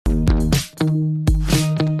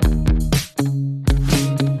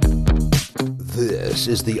This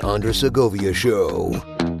is the Andres Segovia Show.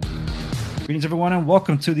 Greetings, everyone, and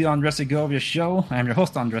welcome to the Andres Segovia Show. I am your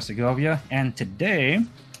host, Andres Segovia, and today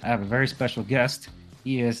I have a very special guest.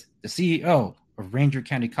 He is the CEO of Ranger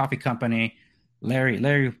Candy Coffee Company, Lary.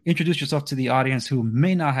 Lary, introduce yourself to the audience who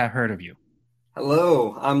may not have heard of you.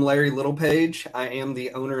 Hello, I'm Lary Littlepage. I am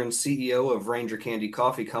the owner and CEO of Ranger Candy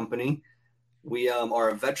Coffee Company. We are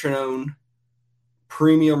a veteran-owned,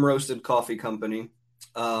 premium roasted coffee company.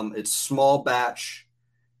 It's small batch,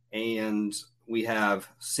 and we have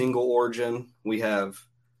single origin. We have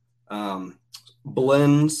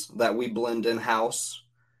blends that we blend in-house,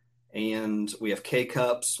 and we have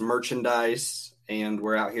K-Cups, merchandise, and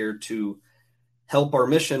we're out here to help our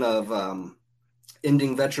mission of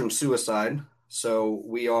ending veteran suicide. So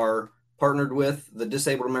we are partnered with the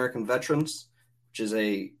Disabled American Veterans, which is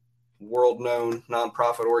a world-known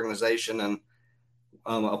nonprofit organization, and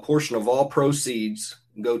a portion of all proceeds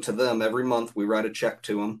go to them. Every month we write a check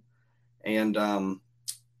to them and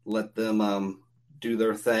let them do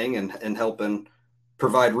their thing and help and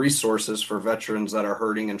provide resources for veterans that are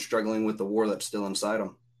hurting and struggling with the war that's still inside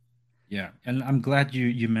them. Yeah, and I'm glad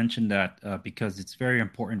you mentioned that because it's very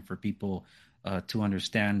important for people to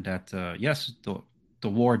understand that, yes, the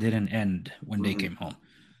war didn't end when they came home.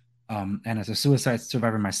 And as a suicide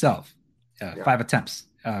survivor myself, 5 attempts,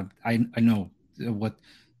 I know what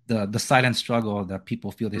the silent struggle that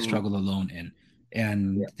people feel they struggle alone in.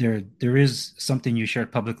 And there is something you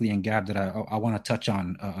shared publicly in Gab that I want to touch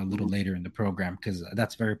on a little later in the program, because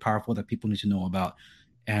that's very powerful that people need to know about.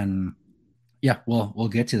 And yeah, we'll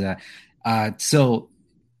get to that. So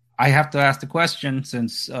I have to ask the question,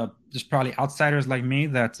 since there's probably outsiders like me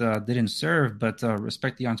that didn't serve, but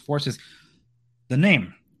respect the armed forces. The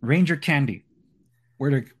name Ranger Candy,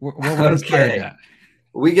 what inspired that?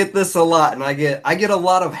 We get this a lot, and I get a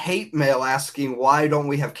lot of hate mail asking why don't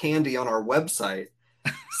we have candy on our website.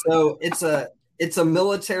 So it's a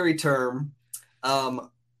military term.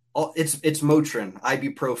 It's Motrin,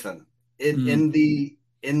 ibuprofen. In the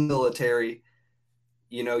military,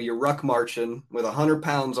 you know, you're ruck marching with 100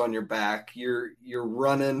 pounds on your back. You're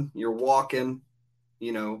running, you're walking,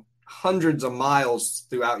 you know, hundreds of miles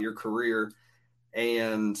throughout your career,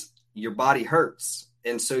 and your body hurts.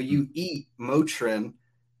 And so you eat Motrin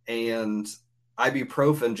and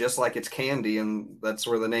ibuprofen just like it's candy, and that's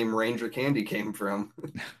where the name Ranger Candy came from.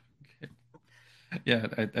 Yeah,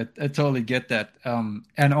 I totally get that.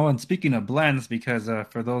 And speaking of blends, because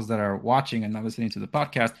for those that are watching and not listening to the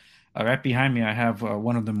podcast, right behind me, I have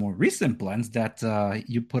one of the more recent blends that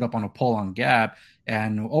you put up on a poll on Gab,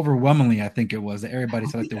 and overwhelmingly, I think it was everybody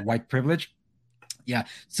selected White Privilege. Yeah,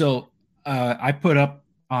 so I put up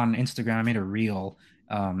on Instagram, I made a reel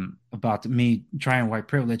about me trying White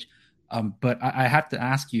Privilege, but I have to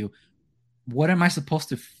ask you, what am I supposed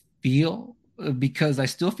to feel? Because I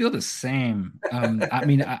still feel the same. I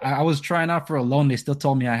mean, I was trying out for a loan. They still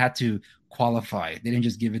told me I had to qualify. They didn't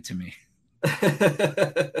just give it to me.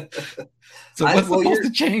 So what's supposed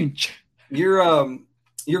to change? You're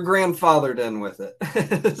grandfathered in with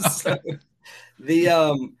it. So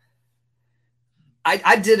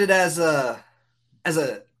I did it as a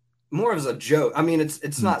more as a joke. I mean,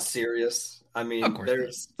 it's not serious. I mean, there's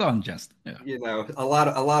it's unjust. Yeah. You know, a lot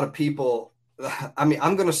of people. I mean,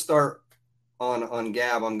 I'm gonna start on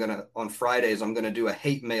Gab. On Fridays. I'm gonna do a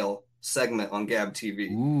hate mail segment on Gab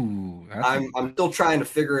TV. Ooh, I'm still trying to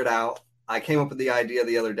figure it out. I came up with the idea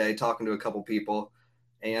the other day, talking to a couple people,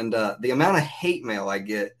 and the amount of hate mail I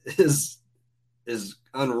get is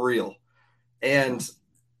unreal. And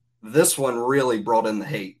this one really brought in the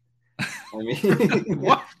hate. I mean,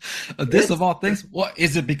 what? This of all things? What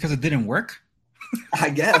is it? Because it didn't work? I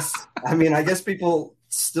guess. I mean, I guess people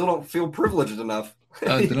still don't feel privileged enough.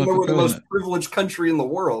 We're the most privileged country in the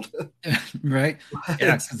world. Right?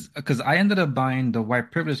 Yeah, because I ended up buying the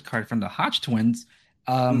White Privilege card from the Hodge twins,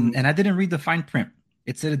 and I didn't read the fine print.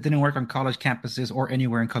 It said it didn't work on college campuses or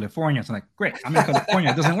anywhere in California. So I'm like, great, I'm in California.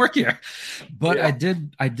 It doesn't work here. But yeah.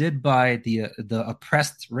 I did buy the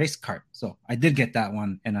oppressed race card. So I did get that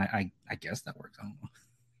one, and I guess that works. I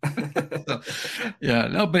don't know. So, yeah,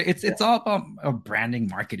 no, but it's all about branding,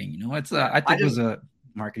 marketing. You know, it's I think it was a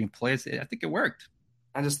marketing play. I think it worked.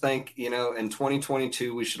 I just think, you know, in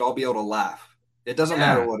 2022, we should all be able to laugh. It doesn't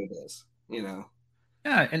matter what it is, you know.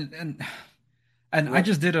 Yeah, and I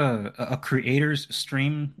just did a creators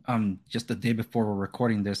stream just the day before we're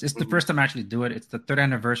recording this. It's the first time I actually do it. It's the 3rd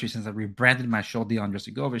anniversary since I rebranded my show, The Andres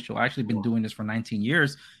Segovia Show. I've actually been doing this for 19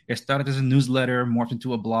 years. It started as a newsletter, morphed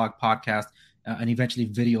into a blog, podcast, and eventually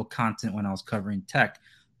video content when I was covering tech.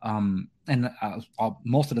 And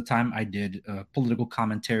most of the time I did political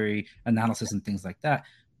commentary, analysis, and things like that.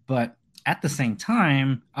 But at the same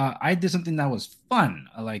time, I did something that was fun,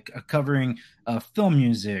 like covering film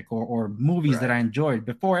music or movies that I enjoyed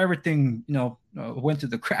before everything, went to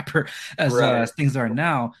the crapper as things are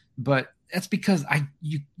now. But that's because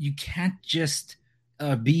you can't just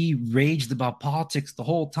be raged about politics the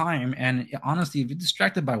whole time. And honestly, if you're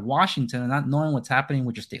distracted by Washington and not knowing what's happening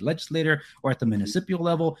with your state legislator or at the municipal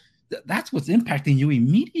level, that's what's impacting you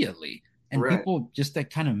immediately. And people just that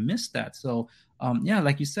kind of miss that. So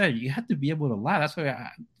like you said, you have to be able to laugh. That's why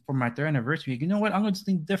for my 3rd anniversary, you know what? I'm going to do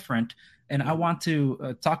something different. And I want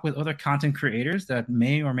to talk with other content creators that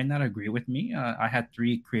may or may not agree with me. I had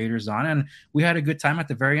 3 creators on, and we had a good time. At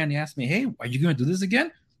the very end, he asked me, "Hey, are you going to do this again?"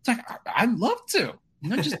 It's like, I'd love to,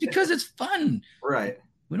 just because it's fun. Right.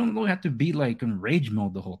 We don't really have to be like in rage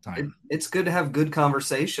mode the whole time. It's good to have good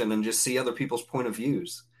conversation and just see other people's point of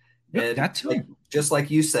views. Yep, and that too. Just like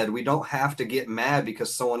you said, we don't have to get mad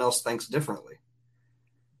because someone else thinks differently.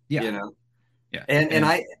 Yeah. Yeah. And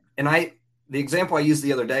the example I used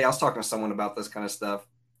the other day, I was talking to someone about this kind of stuff,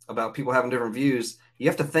 about people having different views. You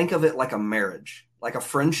have to think of it like a marriage, like a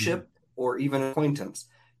friendship, or even an acquaintance.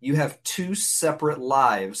 You have 2 separate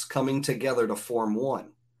lives coming together to form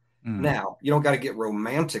one. Now, you don't got to get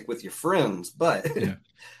romantic with your friends, but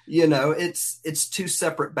it's 2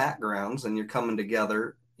 separate backgrounds, and you're coming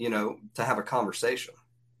together, to have a conversation.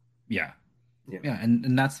 Yeah.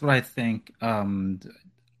 And that's what I think.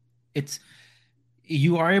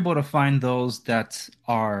 You are able to find those that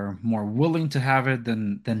are more willing to have it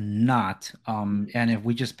than not. And if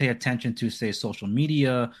we just pay attention to, say, social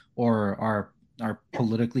media or our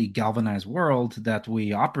politically galvanized world that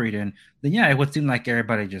we operate in, then it would seem like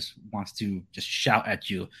everybody just wants to just shout at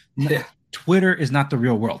you. Yeah. Twitter is not the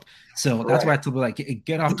real world. So that's why I tell people,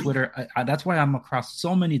 get off Twitter. That's why I'm across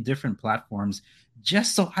so many different platforms,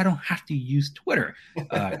 just so I don't have to use Twitter.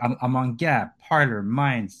 I'm on Gab, Parler,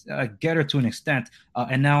 Minds, Getter to an extent,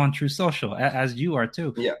 and now on True Social, as you are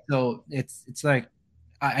too. Yeah. So it's like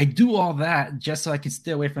I do all that just so I can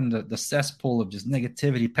stay away from the cesspool of just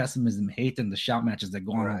negativity, pessimism, hate, and the shout matches that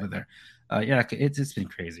go on over there. It's been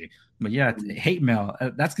crazy. But hate mail,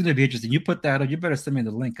 that's going to be interesting. You put that up, you better send me the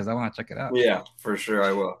link because I want to check it out. Yeah, for sure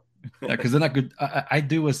I will. Because then I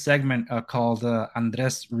do a segment called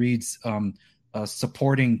Andres Reads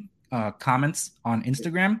supporting comments on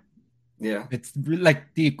Instagram. Yeah, it's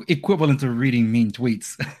like the equivalent of reading mean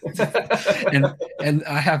tweets. and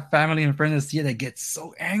I have family and friends here that get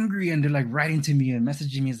so angry, and they're like writing to me and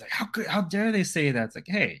messaging me. It's like, how dare they say that? It's like,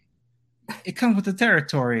 hey, it comes with the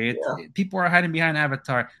territory. People are hiding behind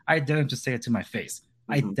avatar. I dare them to say it to my face.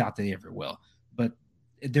 I doubt they ever will. But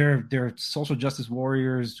they're social justice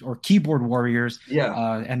warriors or keyboard warriors.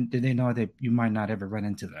 And they know that you might not ever run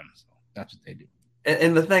into them. So that's what they do.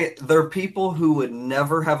 And the thing, there are people who would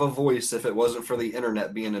never have a voice if it wasn't for the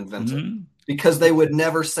internet being invented, because they would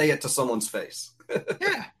never say it to someone's face.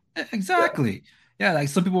 Yeah, exactly. Yeah, like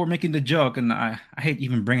some people were making the joke, and I hate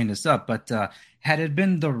even bringing this up, but had it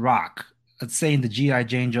been The Rock saying the G.I.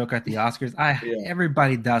 Jane joke at the Oscars,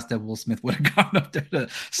 everybody doubts that Will Smith would have gone up there to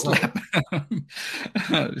slap him.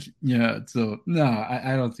 So no,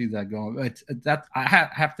 I don't see that going. But that I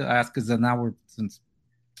have to ask, because now since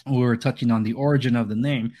we're touching on the origin of the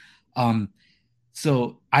name.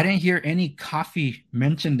 So I didn't hear any coffee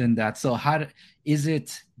mentioned in that. So is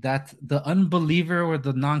it that the unbeliever or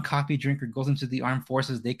the non-coffee drinker goes into the armed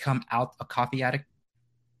forces, they come out a coffee addict?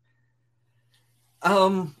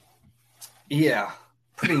 Yeah,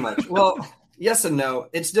 pretty much. Well, yes and no.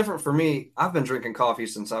 It's different for me. I've been drinking coffee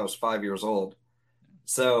since I was 5 years old.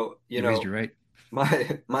 So, you know, right.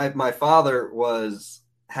 My father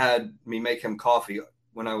had me make him coffee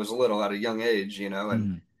when I was little at a young age,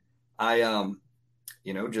 and I,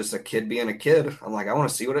 just a kid being a kid, I'm like, I want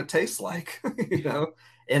to see what it tastes like,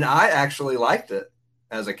 and I actually liked it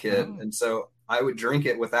as a kid. Oh. And so I would drink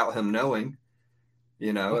it without him knowing,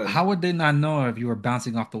 Well, how would they not know if you were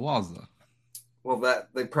bouncing off the walls though? Well, that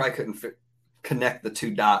they probably couldn't connect the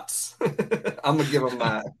 2 dots. I'm going to give them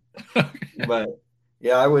that. Okay. But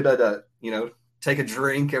yeah, I would, take a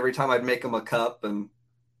drink every time I'd make them a cup and,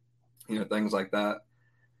 things like that.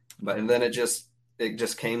 And then it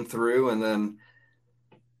just came through. And then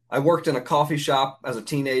I worked in a coffee shop as a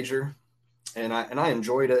teenager, and I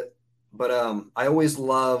enjoyed it. But I always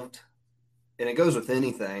loved, and it goes with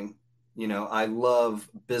anything, I love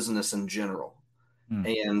business in general.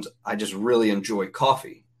 And I just really enjoy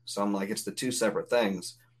coffee. So I'm like, it's the 2 separate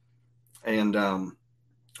things. And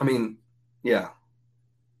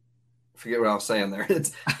forget what I was saying there.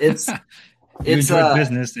 You It's enjoy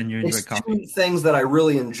business and you enjoy it's coffee. two things that I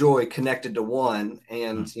really enjoy connected to one,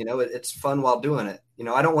 and Mm, it's fun while doing it.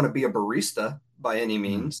 I don't want to be a barista by any mm.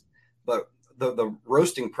 means, but the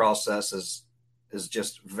roasting process is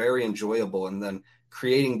just very enjoyable, and then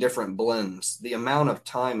creating different blends. The amount of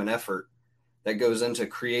time and effort that goes into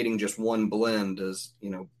creating just one blend is,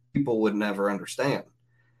 people would never understand.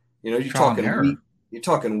 You're Trial and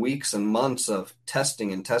talking error. weeks and months of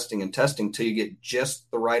testing and testing and testing till you get just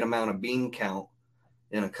the right amount of bean count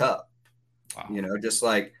in a cup. Wow. Just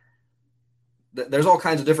like there's all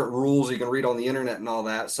kinds of different rules you can read on the internet and all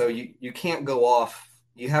that. So you can't go off.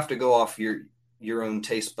 You have to go off your own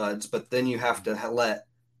taste buds, but then you have to let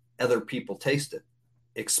other people taste it,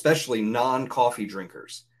 especially non-coffee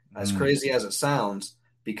drinkers. As Mm. crazy as it sounds,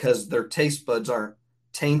 because their taste buds aren't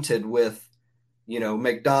tainted with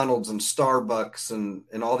McDonald's and Starbucks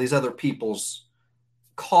and all these other people's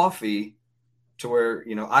coffee, to where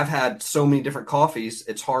I've had so many different coffees,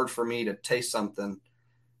 it's hard for me to taste something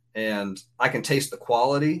and I can taste the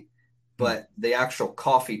quality, Mm. but the actual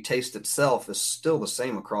coffee taste itself is still the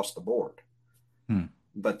same across the board. Mm.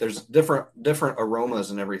 But there's different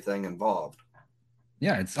aromas and everything involved.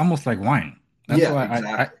 Yeah, it's almost like wine. That's Yeah, why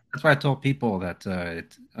exactly. that's why I told people that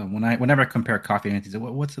whenever I compare coffee and anything, they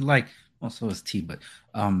say, what's it like? Well, so is tea, but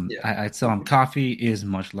Yeah. I tell them coffee is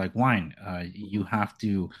much like wine. You Mm-hmm. have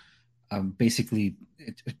to basically,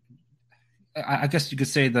 I guess you could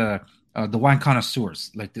say the wine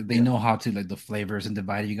connoisseurs, like they Yeah. know how to like the flavors and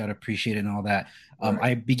divide it. You got to appreciate it and all that. Right.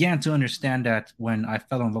 I began to understand that when I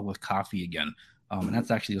fell in love with coffee again, and Mm-hmm.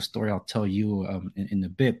 that's actually a story I'll tell you in a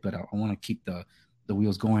bit. But I want to keep the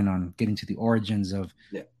wheels going on getting to the origins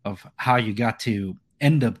Yeah. of how you got to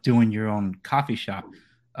end up doing your own coffee shop,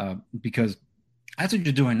 because that's what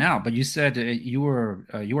you're doing now. But you said you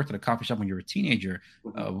worked at a coffee shop when you were a teenager.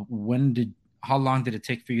 Mm-hmm. When did How long did it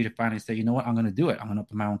take for you to finally say, you know what, I'm going to do it? I'm going to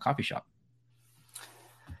open my own coffee shop.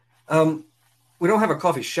 We don't have a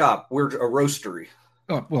coffee shop. We're a roastery.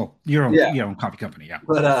 Oh, well, Yeah. your own coffee company, yeah.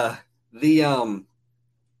 But the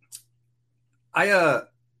I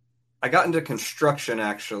I got into construction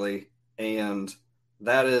actually, and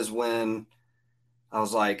that is when I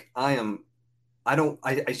was like, I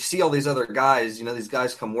see all these other guys, these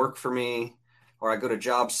guys come work for me, or I go to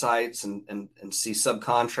job sites and see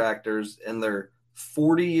subcontractors, and they're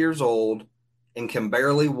 40 years old and can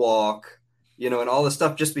barely walk, and all this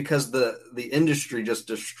stuff, just because the industry just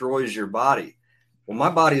destroys your body. Well, my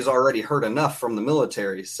body's already hurt enough from the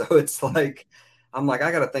military. So it's like, I'm like,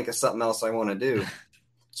 I got to think of something else I want to do.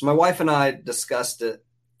 So my wife and I discussed it,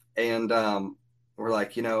 and we're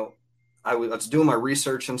like, I was doing my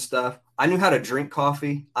research and stuff. I knew how to drink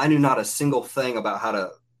coffee. I knew not a single thing about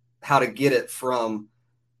how to get it from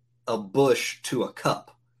a bush to a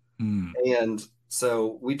cup. Mm. And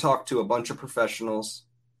so we talked to a bunch of professionals.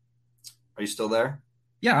 Are you still there?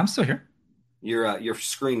 Yeah, I'm still here. Your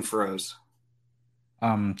screen froze.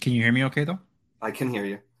 Can you hear me okay though? I can hear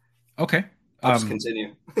you. Okay. I'll just Um,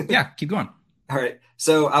 continue. yeah, keep going. All right.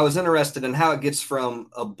 So I was interested in how it gets from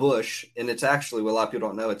a bush, and it's actually, what a lot of people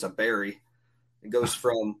don't know, it's a berry. It goes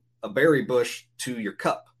from a berry bush to your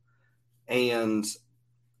cup. And,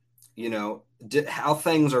 how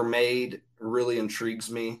things are made really intrigues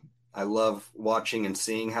me. I love watching and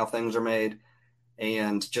seeing how things are made.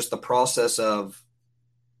 And just the process of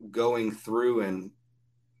going through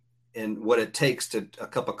and what it takes to a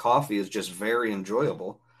cup of coffee is just very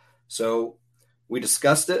enjoyable. So we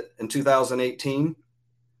discussed it in 2018.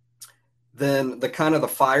 Then the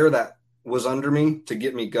fire that was under me to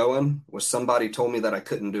get me going was somebody told me that I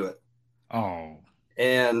couldn't do it. Oh.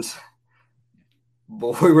 And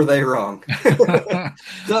boy, were they wrong.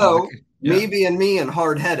 So Okay. me Yeah. being me and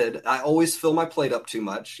hard headed, I always fill my plate up too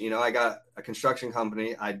much. I got a construction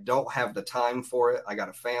company. I don't have the time for it. I got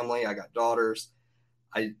a family. I got daughters.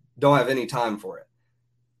 I don't have any time for it.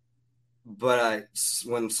 But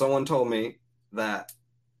when someone told me that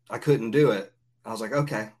I couldn't do it, I was like,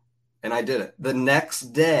 okay. And I did it. The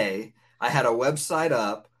next day, I had a website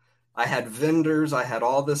up. I had vendors. I had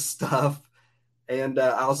all this stuff. And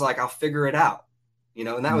I was like, I'll figure it out.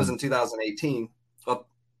 And that was Mm. in 2018. Well,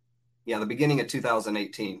 yeah, the beginning of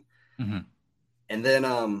 2018. Hmm. And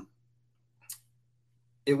then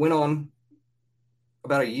it went on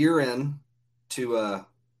about a year in to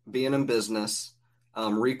being in business.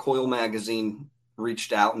 Recoil Magazine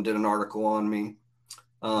reached out and did an article on me.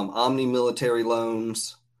 Omni Military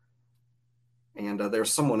Loans, and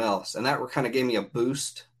there's someone else, and that kind of gave me a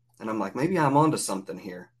boost. And I'm like, maybe I'm onto something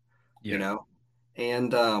here, you Yeah. know.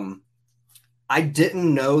 And I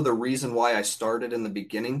didn't know the reason why I started in the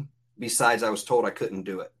beginning, besides I was told I couldn't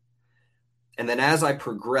do it. And then as I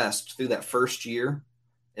progressed through that first year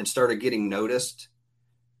and started getting noticed,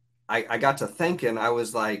 I got to thinking, I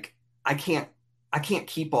was like, I can't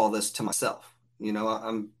keep all this to myself. You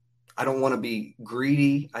know, I don't want to be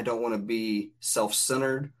greedy. I don't want to be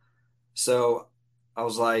self-centered. So I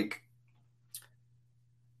was like,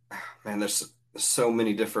 man, there's so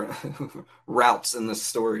many different routes in this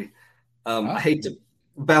story. I hate to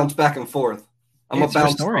bounce back and forth. I'm a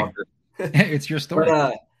bounce talker. It's your story.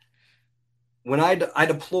 But when I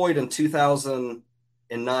deployed in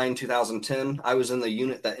 2009, 2010, I was in the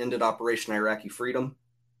unit that ended Operation Iraqi Freedom.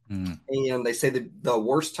 And they say that the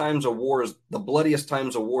worst times of war is the bloodiest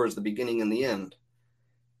times of war is the beginning and the end.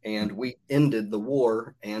 And we ended the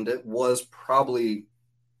war, and it was probably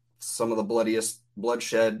some of the bloodiest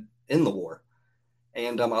bloodshed in the war.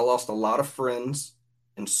 And I lost a lot of friends,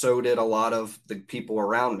 and so did a lot of the people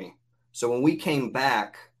around me. So when we came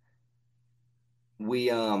back,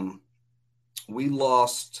 we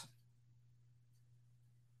lost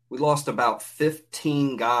about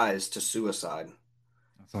 15 guys to suicide.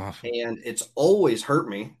 That's awful. And it's always hurt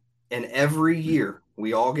me. And every year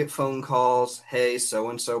we all get phone calls. Hey,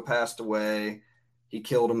 so-and-so passed away. He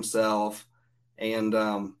killed himself. And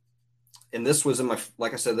this was in my,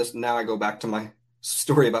 like I said, now I go back to my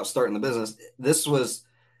story about starting the business.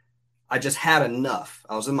 I just had enough.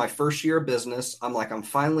 I was in my first year of business. I'm like, I'm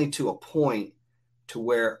finally to a point to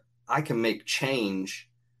where I can make change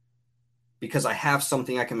because I have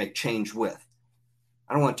something I can make change with.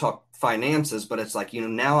 I don't want to talk finances, but it's like,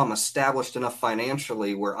 now I'm established enough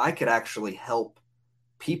financially where I could actually help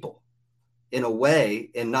people in a way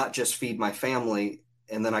and not just feed my family.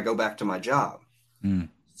 And then I go back to my job.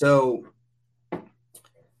 So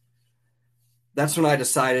that's when I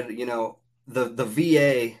decided, the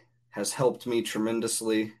VA has helped me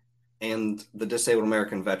tremendously, and the Disabled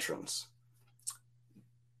American Veterans.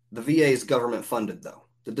 The VA is government funded, though.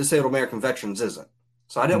 The Disabled American Veterans isn't.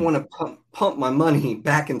 So I didn't want to pump my money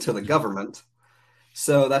back into the government.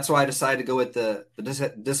 So that's why I decided to go with the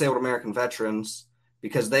Disabled American Veterans,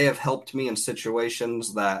 because they have helped me in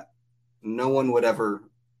situations that no one would ever,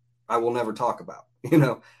 I will never talk about. There's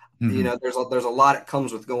a lot that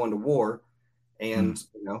comes with going to war, and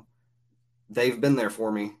they've been there for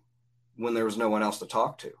me when there was no one else to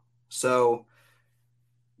talk to. So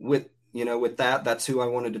with that, that's who I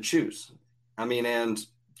wanted to choose. I mean, and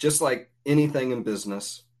just like anything in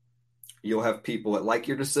business, you'll have people that like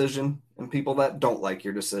your decision and people that don't like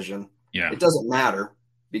your decision. Yeah. It doesn't matter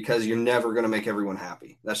because you're never going to make everyone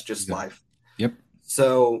happy. That's just life. Yep.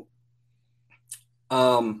 So,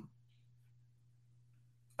 I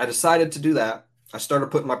decided to do that. I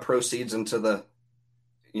started putting my proceeds into the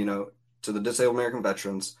Disabled American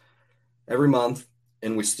Veterans every month,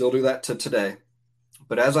 and we still do that to today.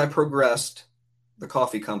 But as I progressed the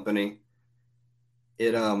coffee company,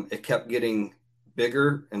 it kept getting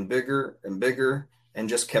bigger and bigger and bigger and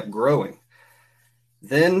just kept growing.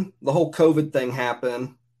 Then the whole COVID thing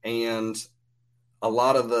happened, and a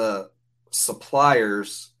lot of the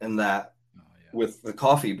suppliers and that with the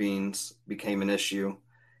coffee beans became an issue.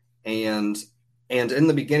 And in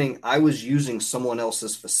the beginning, I was using someone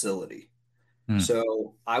else's facility.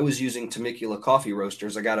 So I was using Temecula Coffee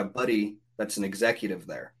Roasters. I got a buddy that's an executive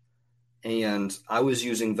there, and I was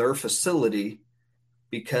using their facility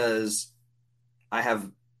because I have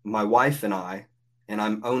my wife and I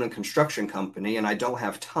own a construction company, and I don't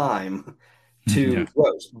have time to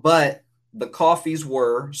roast. But the coffees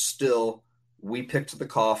were still, we picked the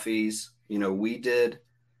coffees, we did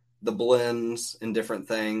the blends and different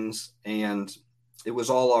things, and it was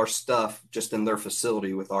all our stuff just in their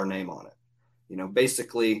facility with our name on it.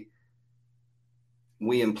 Basically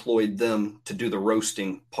we employed them to do the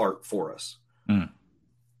roasting part for us.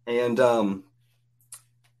 And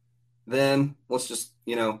then let's just,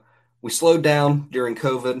 we slowed down during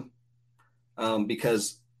COVID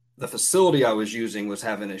because the facility I was using was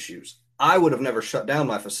having issues. I would have never shut down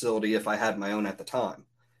my facility if I had my own at the time.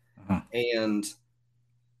 And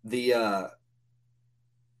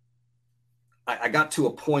I got to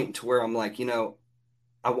a point to where I'm like,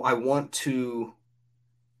 I want to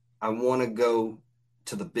go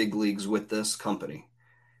to the big leagues with this company.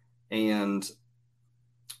 And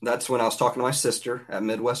that's when I was talking to my sister at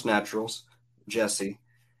Midwest Naturals, Jessie.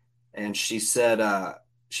 And she said,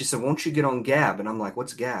 won't you get on Gab? And I'm like,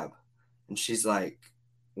 what's Gab? And she's like,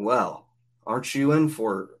 well, aren't you in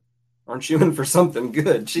for something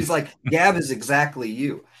good? She's like, Gab is exactly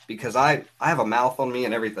you, because I have a mouth on me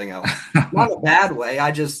and everything else. Not in a bad way.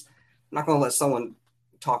 I'm not going to let someone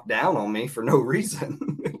talk down on me for no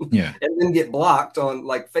reason. Yeah. And then get blocked on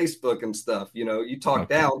like Facebook and stuff. You talk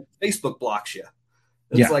down, Facebook blocks you.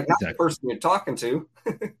 It's Yeah, like not the exactly. person you're talking to.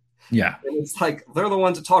 Yeah. And it's like they're the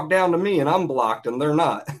ones that talk down to me and I'm blocked and they're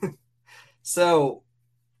not. So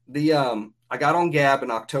I got on Gab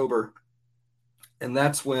in October, and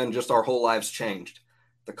that's when just our whole lives changed.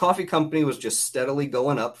 The coffee company was just steadily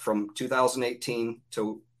going up from 2018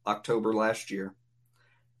 to October last year.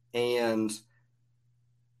 And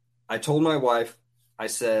I told my wife, I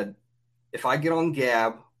said, if I get on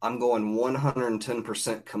Gab, I'm going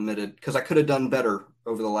 110% committed, because I could have done better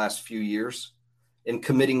over the last few years in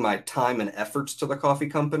committing my time and efforts to the coffee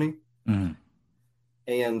company. Mm.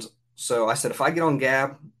 And so I said, if I get on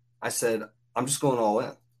Gab, I said, I'm just going all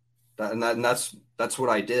in. And that's what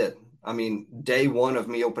I did. I mean, day one of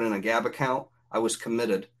me opening a Gab account, I was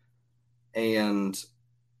committed. And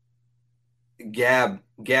Gab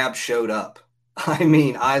showed up. I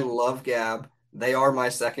mean, I love Gab. They are my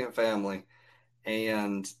second family.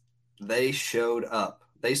 And they showed up.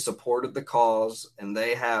 They supported the cause, and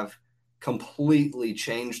they have completely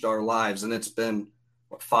changed our lives. And it's been,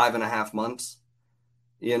 what, 5.5 months?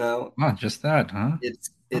 You know, Wow, just that, huh?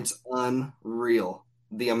 it's unreal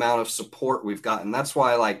the amount of support we've gotten. That's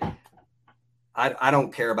why, like, I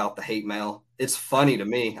don't care about the hate mail. It's funny to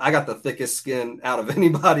me. I got the thickest skin out of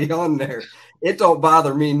anybody on there. It don't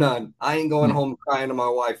bother me none. I ain't going Yeah. home crying to my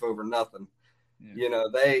wife over nothing. Yeah. You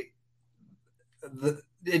know,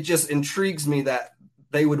 it just intrigues me that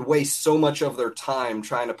they would waste so much of their time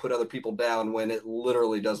trying to put other people down when it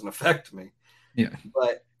literally doesn't affect me. Yeah.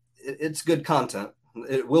 But it's good content.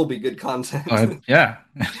 It will be good content. Yeah.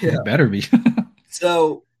 Yeah. It better be.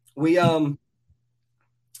 So we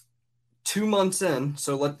 2 months in,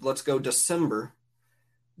 so let's go December.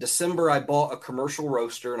 December, I bought a commercial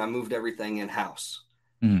roaster and I moved everything in house.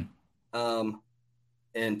 Mm.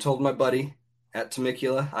 And told my buddy at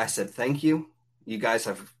Temecula, I said, thank you. You guys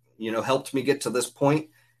have, helped me get to this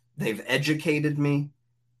point. They've educated me.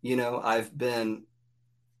 I've been,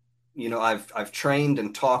 I've trained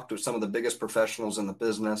and talked with some of the biggest professionals in the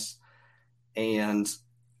business. And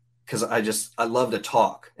because I love to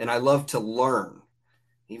talk and I love to learn,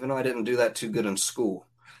 even though I didn't do that too good in school.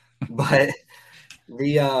 But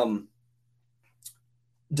the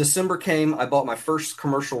December came, I bought my first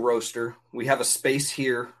commercial roaster. We have a space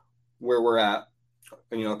here where we're at,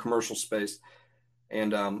 a commercial space.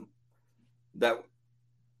 And that,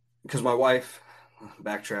 because my wife,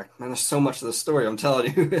 backtrack, man, there's so much of the story, I'm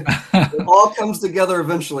telling you. It all comes together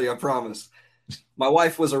eventually, I promise. My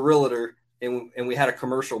wife was a realtor, and we had a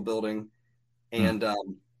commercial building. And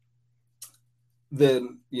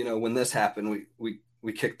then, when this happened,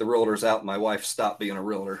 we kicked the realtors out. And my wife stopped being a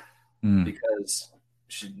realtor because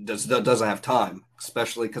she doesn't have time,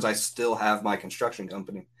 especially because I still have my construction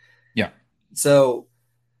company. Yeah. So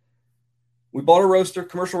we bought a roaster,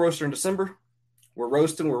 commercial roaster in December. We're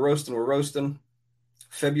roasting.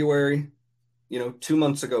 February, 2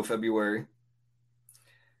 months ago, February,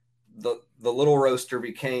 the little roaster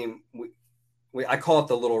became, I call it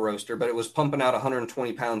the little roaster, but it was pumping out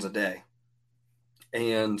 120 pounds a day.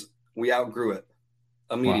 And we outgrew it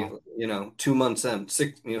immediately, Wow. 2 months in,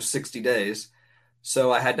 60 days.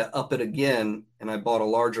 So I had to up it again, and I bought a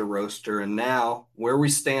larger roaster. And now where we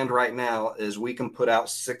stand right now is we can put out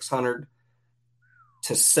 600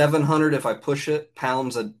 to 700, if I push it,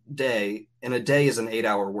 pounds a day. And a day is an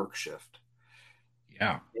 8-hour work shift.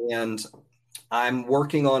 Yeah. And I'm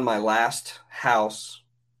working on my last house,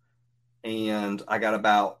 and I got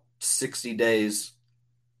about 60 days,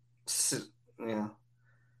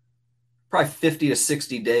 probably 50 to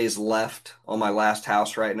 60 days left on my last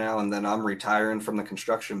house right now. And then I'm retiring from the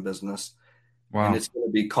construction business. Wow. And it's going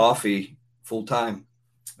to be coffee full time.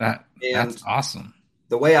 That's awesome.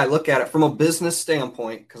 The way I look at it from a business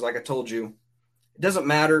standpoint, because like I told you, it doesn't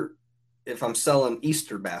matter if I'm selling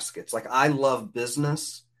Easter baskets. Like, I love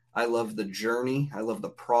business. I love the journey. I love the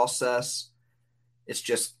process. It's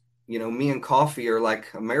just, me and coffee are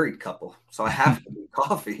like a married couple. So I have to be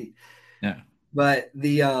coffee. Yeah. But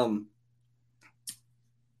what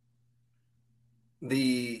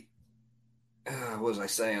was I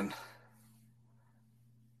saying?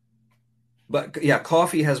 But yeah,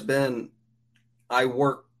 coffee has been, I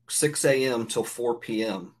work 6 a.m. till 4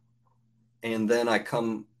 p.m. And then I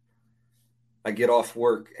get off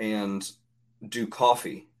work and do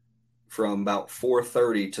coffee from about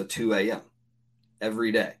 4:30 to 2 a.m.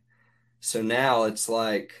 every day. So now it's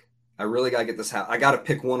like, I really got to get this house. I got to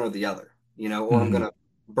pick one or the other, or I'm going to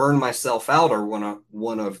burn myself out, or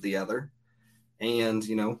one of the other. And,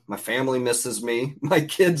 my family misses me. My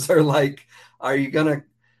kids are like, are you going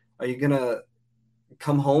to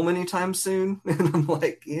come home anytime soon? And I'm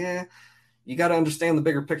like, yeah, you got to understand the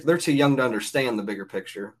bigger picture. They're too young to understand the bigger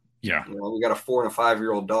picture. Yeah. We got a 4 and a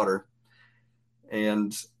 5-year-old daughter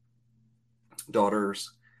and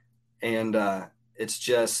daughters. And it's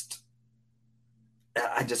just,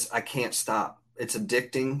 I can't stop. It's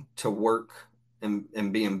addicting to work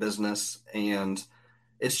and be in business. And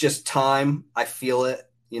it's just time. I feel it.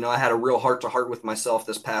 I had a real heart to heart with myself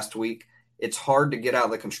this past week. It's hard to get out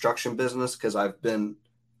of the construction business because I've been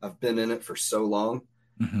in it for so long,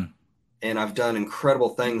 Mm-hmm. and I've done incredible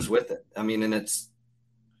things with it. I mean, and it's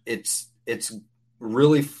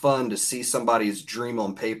really fun to see somebody's dream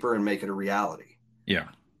on paper and make it a reality. Yeah.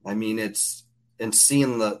 I mean, and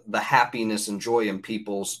seeing the happiness and joy in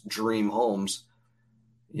people's dream homes,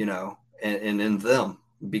 and in them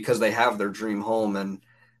because they have their dream home. And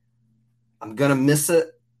I'm going to miss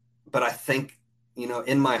it, but I think,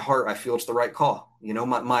 in my heart, I feel it's the right call.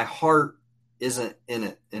 My heart isn't in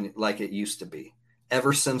it like it used to be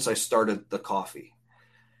ever since I started the coffee.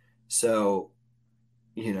 So,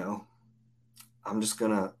 I'm just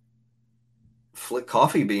going to flick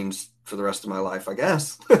coffee beans for the rest of my life, I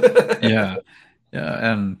guess. Yeah.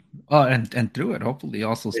 Yeah, and through it, hopefully,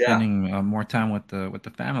 also Yeah. spending more time with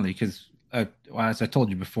the family. Because as I told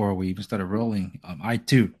you before we even started rolling, I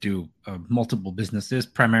too do multiple businesses,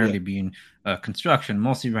 Yeah. primarily being construction.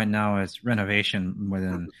 Mostly right now, it's renovation more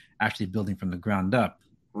than actually building from the ground up.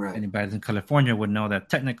 Right. Anybody that's in California would know that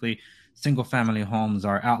technically, single family homes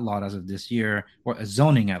are outlawed as of this year, or a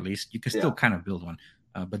zoning at least. You can still kind of build one,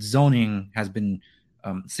 but zoning has been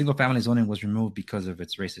single family zoning was removed because of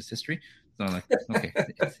its racist history. So I'm like,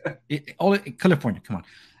 okay, California, come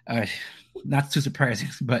on, not too surprising,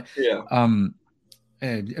 but Yeah.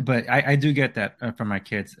 but I do get that from my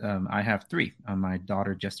kids. I have three. My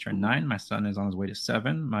daughter just turned 9. My son is on his way to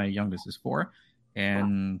 7. My youngest is 4.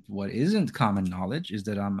 And what isn't common knowledge is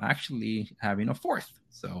that I'm actually having a fourth.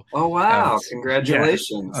 So, Oh, wow. yeah,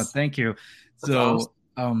 Congratulations. thank you. That's awesome.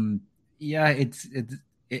 So, yeah,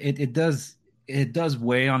 it does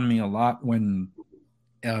weigh on me a lot when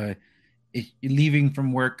leaving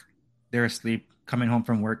from work, they're asleep. Coming home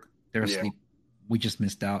from work, they're Yeah. asleep. We just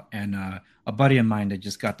missed out. And a buddy of mine that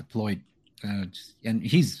just got deployed, and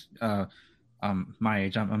he's my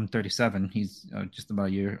age. I'm 37. He's just about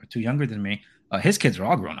a year or two younger than me. His kids are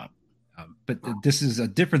all grown up, but this is a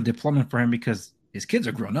different deployment for him because his kids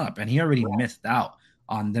are grown up, and he already missed out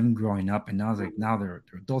on them growing up. And now, now they're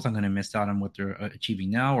adults. I'm going to miss out on what they're achieving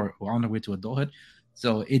now or on their way to adulthood.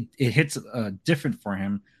 So it hits different for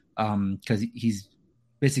him because he's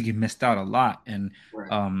basically missed out a lot, and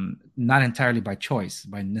Right. not entirely by choice,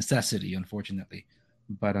 by necessity, unfortunately.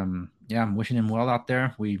 But yeah, I'm wishing him well out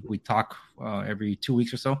there. We talk every 2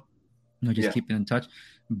 weeks or so, just keeping in touch.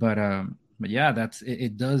 But yeah, that's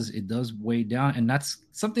it does weigh down, and that's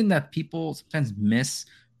something that people sometimes miss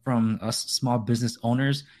from us small business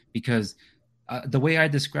owners, because the way I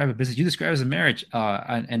describe a business, you describe it as a marriage,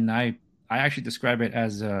 and I actually describe it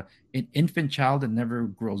as an infant child that never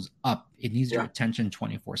grows up. It needs your attention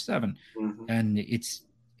 24/7, Mm-hmm. and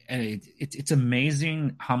it's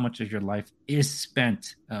amazing how much of your life is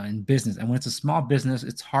spent in business. And when it's a small business,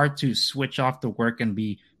 it's hard to switch off the work and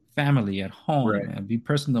be family at home and be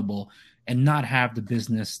personable and not have the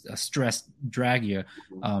business stress drag you.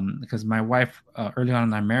 Because my wife, early on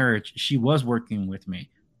in our marriage, she was working with me.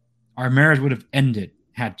 Our marriage would have ended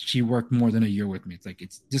had she worked more than a year with me. It's like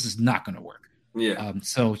this is not going to work. Yeah.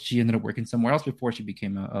 So she ended up working somewhere else before she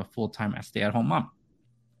became a full-time stay-at-home mom,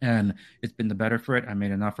 and it's been the better for it. I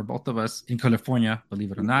made enough for both of us in California,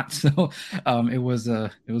 believe it or not. So it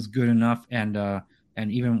was good enough, and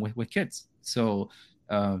even with kids. So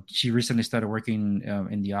she recently started working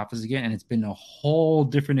in the office again, and it's been a whole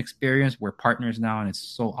different experience. We're partners now, and it's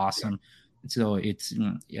so awesome. So it's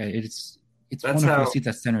That's wonderful to how see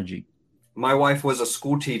that synergy. my wife was a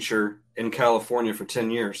school teacher in California for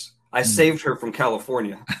 10 years. I saved her from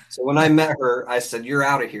California. So when I met her, I said, "You're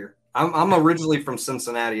out of here." I'm originally from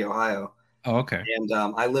Cincinnati, Ohio. Oh, okay. And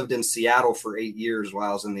I lived in Seattle for 8 years while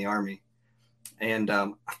I was in the Army. And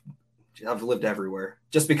I've lived everywhere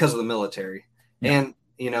just because of the military. And,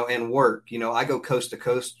 and work. I go coast to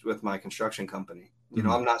coast with my construction company.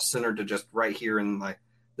 I'm not centered to just right here in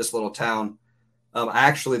this little town.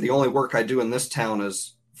 Actually, the only work I do in this town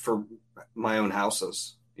is for my own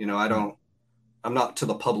houses. I'm not to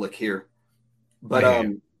the public here. But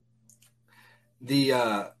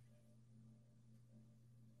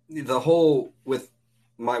the whole with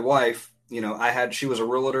my wife, she was a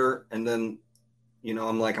realtor, and then,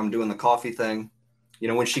 I'm doing the coffee thing.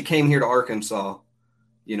 When she came here to Arkansas,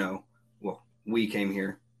 we came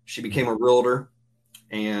here. She became a realtor,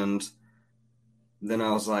 and then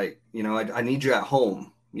I was like, I need you at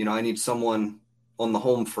home. I need someone on the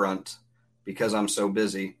home front because I'm so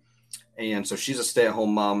busy. And so she's a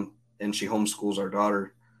stay-at-home mom, and she homeschools our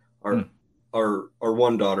daughter, Hmm. our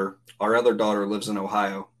one daughter. Our other daughter lives in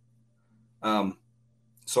Ohio.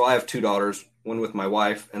 So I have two daughters, one with my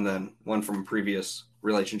wife, and then one from a previous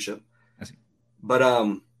relationship. I see. But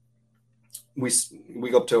we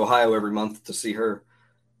go up to Ohio every month to see her.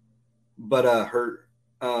 But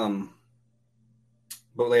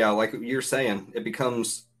but yeah, like you're saying, it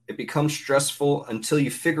becomes stressful until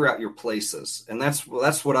you figure out your places, and that's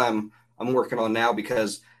what I'm working on now,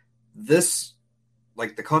 because this,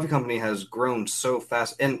 like, the coffee company has grown so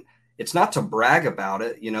fast, and it's not to brag about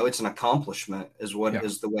it, it's an accomplishment, is what Yeah.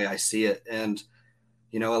 is the way I see it. And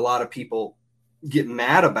a lot of people get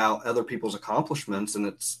mad about other people's accomplishments, and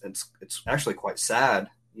it's actually quite sad.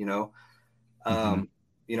 Hmm. um,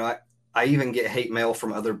 I even get hate mail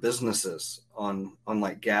from other businesses on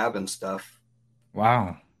like Gab and stuff,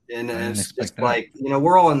 Wow. and I didn't it's expect just that. like,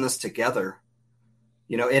 we're all in this together.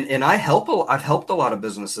 And I've helped a lot of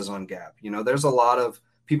businesses on Gab. There's a lot of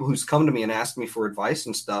people who's come to me and asked me for advice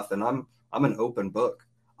and stuff, and I'm an open book.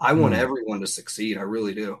 I want Mm. everyone to succeed. I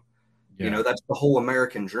really do. Yeah. That's the whole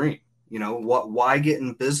American dream. Why get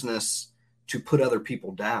in business to put other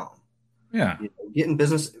people down? Yeah. Get in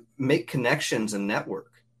business, make connections and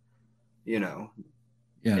network, you know,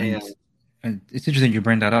 Yeah. and And it's interesting you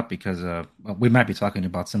bring that up because well, we might be talking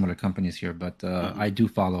about similar companies here, but mhm, I do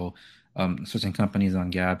follow certain companies on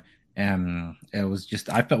Gab, and it was just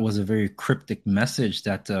I felt was a very cryptic message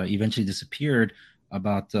that eventually disappeared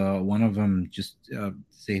about one of them just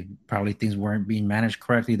say probably things weren't being managed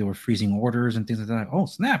correctly. They were freezing orders and things like that. Oh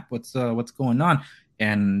snap! What's going on?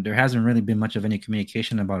 And there hasn't really been much of any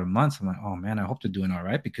communication in about a month. I'm like, oh man, I hope they're doing all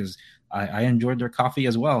right because I enjoyed their coffee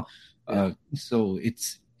as well. yeah, So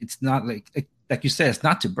it's not like you said, it's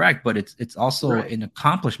not to brag, but it's also right, an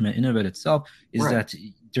accomplishment in of it itself. Is right, that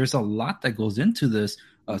there's a lot that goes into this,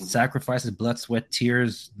 mhm, sacrifices, blood, sweat,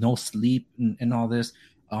 tears, no sleep, and all this.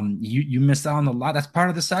 You miss out on a lot. That's part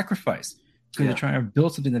of the sacrifice because you're yeah, trying to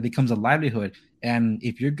build something that becomes a livelihood. And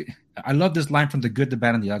if you're, I love this line from The Good, the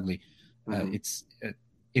Bad, and the Ugly. mhm, It's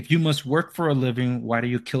if you must work for a living, why do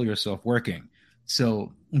you kill yourself working?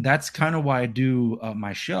 So that's kind of why I do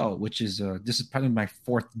my show, which is this is probably my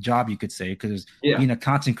fourth job, you could say, because yeah, being a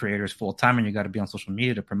content creator is full time, and you got to be on social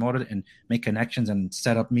media to promote it and make connections and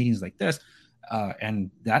set up meetings like this,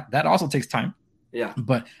 and that also takes time. yeah,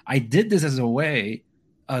 But I did this as a way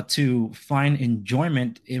to find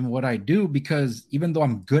enjoyment in what I do because even though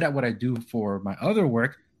I'm good at what I do for my other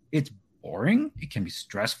work, it's boring. It can be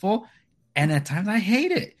stressful, and at times I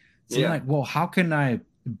hate it. So I'm yeah, like, well, how can I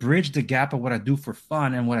bridge the gap of what I do for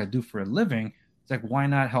fun and what I do for a living? It's like, why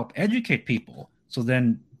not help educate people? So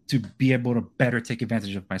then to be able to better take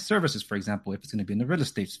advantage of my services, for example, if it's going to be in the real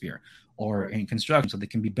estate sphere or right, in construction, so they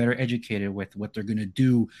can be better educated with what they're going to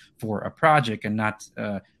do for a project and not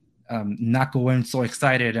go in so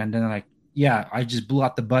excited and then like, yeah, I just blew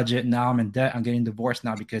out the budget. Now I'm in debt. I'm getting divorced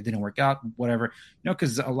now because it didn't work out, whatever,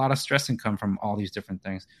 because a lot of stress can come from all these different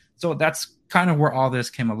things. So that's kind of where all this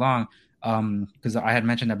came along. Because I had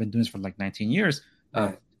mentioned I've been doing this for like 19 years,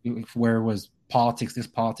 right, where it was politics, this,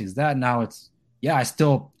 politics, that. Now it's, yeah, I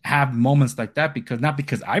still have moments like that because not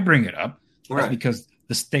because I bring it up, that's right, because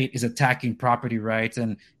the state is attacking property rights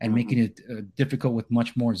and mhm, making it difficult with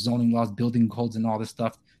much more zoning laws, building codes, and all this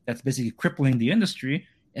stuff that's basically crippling the industry.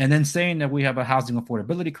 And then saying that we have a housing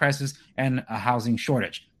affordability crisis and a housing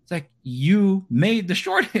shortage. It's like you made the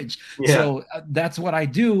shortage, yeah, so that's what I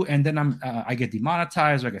do. And then I get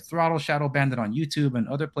demonetized, or I get throttle shadow banned on YouTube and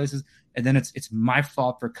other places. And then it's my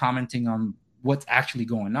fault for commenting on what's actually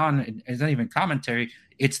going on. It's not even commentary;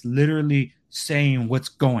 it's literally saying what's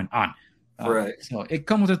going on. right, So it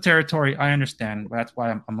comes with the territory. I understand, but that's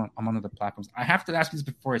why I'm on other platforms. I have to ask you this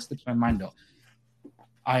before it slips my mind, though.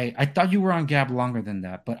 I thought you were on Gab longer than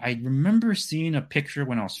that, but I remember seeing a picture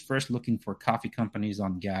when I was first looking for coffee companies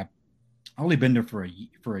on Gab. I've only been there for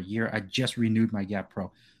a year. I just renewed my Gab Pro,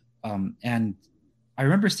 and I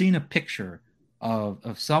remember seeing a picture of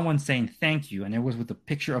someone saying thank you, and it was with a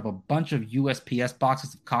picture of a bunch of USPS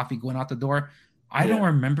boxes of coffee going out the door. I yeah. don't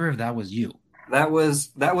remember if that was you. That was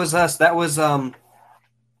us. That was man,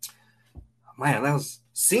 that was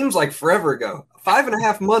seems like forever ago.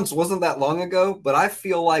 5.5 months wasn't that long ago, but I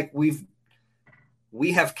feel like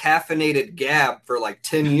we have caffeinated Gab for like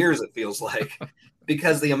 10 years, it feels like,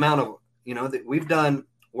 because the amount of, that we've done,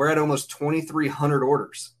 we're at almost 2,300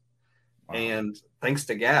 orders, Wow. and thanks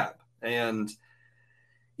to Gab. And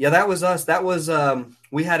yeah, that was us. That was,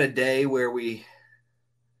 we had a day where we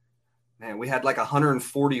had like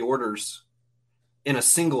 140 orders in a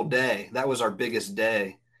single day. That was our biggest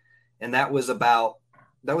day. And that was about,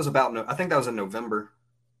 I think that was in November.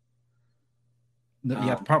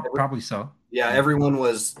 Yeah, probably so. Yeah, everyone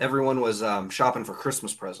was shopping for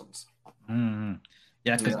Christmas presents. Mm-hmm.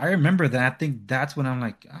 Yeah, because Yeah, I remember that. I think that's when I'm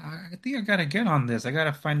like, I think I gotta get on this. I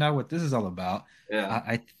gotta find out what this is all about. yeah,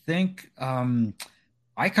 I think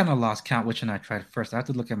I kind of lost count which one I tried first. I have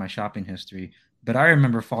to look at my shopping history, but I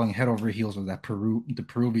remember falling head over heels with the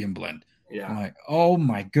Peruvian blend. I'm yeah, like, oh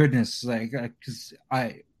my goodness, like because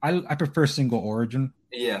I prefer single origin.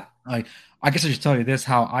 yeah. Like, I guess I should tell you this: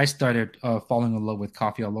 how I started falling in love with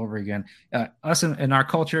coffee all over again. Us in our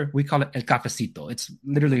culture, we call it el cafecito. It's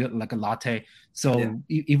literally like a latte. Yeah. So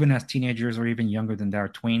even as teenagers or even younger than that, or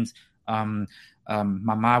tweens, um,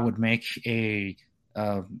 mama would make a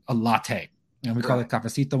latte, and we call Right. it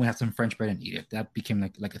cafecito. We have some French bread and eat it. That became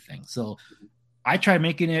like a thing. So I tried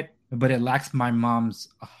making it, but it lacks my mom's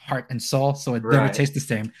heart and soul, so it never Right. tastes the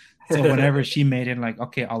same. So whenever she made it, like,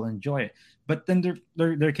 okay, I'll enjoy it. But then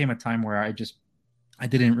there came a time where I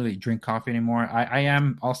didn't really drink coffee anymore. I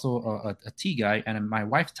am also a tea guy, and my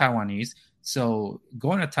wife's Taiwanese. So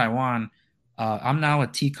going to Taiwan, I'm now a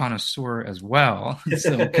tea connoisseur as well.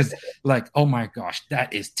 So because like, oh my gosh,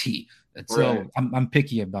 that is tea. And Right. so I'm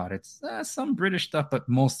picky about it. Some British stuff, but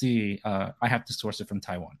mostly I have to source it from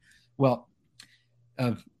Taiwan. Well,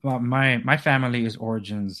 my family's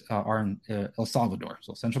origins are in El Salvador,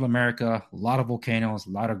 so Central America. A lot of volcanoes, a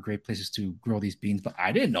lot of great places to grow these beans. But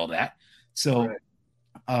I didn't know that. So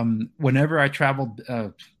Right. whenever I traveled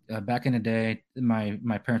back in the day,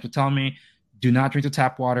 my parents would tell me, "Do not drink the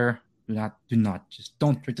tap water. Do not just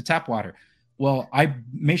don't drink the tap water." Well, I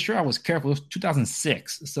made sure I was careful. It was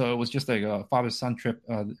 2006, so it was just like a father son trip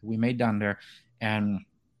we made down there, and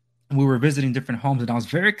we were visiting different homes, and I was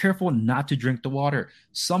very careful not to drink the water.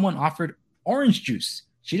 Someone offered orange juice.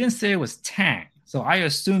 She didn't say it was Tang, so I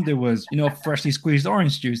assumed it was, freshly squeezed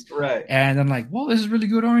orange juice. Right. And I'm like, "Well, this is really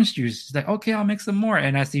good orange juice." She's like, "Okay, I'll make some more."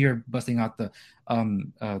 And I see her busting out the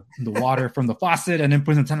water from the faucet and then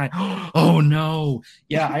putting some time. Like, oh no,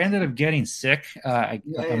 yeah, I ended up getting sick. Man.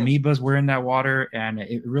 Amoebas were in that water, and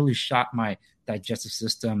it really shot my digestive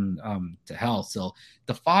system to hell. So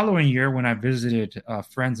the following year, when I visited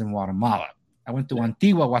friends in Guatemala, I went to Yeah.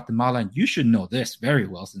 Antigua, Guatemala, and you should know this very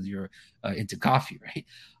well since you're into coffee, right?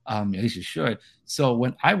 At least you should. So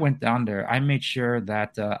when I went down there, I made sure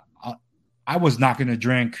that I was not going to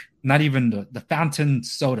drink, not even the fountain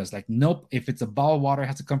sodas. Like, nope, if it's a bottled water, it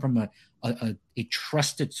has to come from a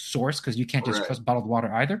trusted source, because you can't just Right. trust bottled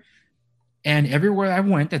water either. And everywhere I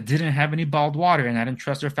went that didn't have any bottled water and I didn't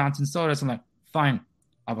trust their fountain sodas, I'm like, fine,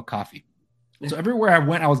 I'll have a coffee. So everywhere I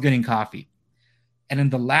went, I was getting coffee. And then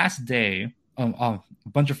the last day, a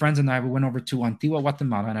bunch of friends and I, we went over to Antigua,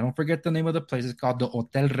 Guatemala, and I don't forget the name of the place. It's called the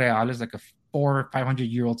Hotel Real. It's like a 400 or 500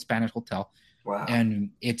 year old Spanish hotel. Wow.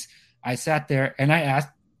 And I sat there and I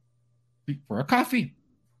asked for a coffee.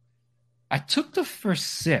 I took the first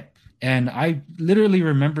sip, and I literally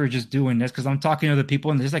remember just doing this because I'm talking to other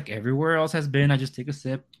people, and just like everywhere else has been, I just take a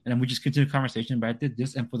sip and then we just continue the conversation. But I did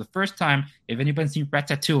this, and for the first time, if anybody's seen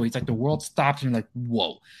Ratatouille, it's like the world stops and you're like,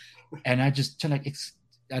 whoa. And I just turned like,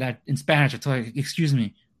 in Spanish, I told like, excuse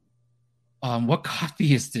me, what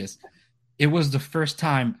coffee is this? It was the first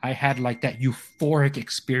time I had like that euphoric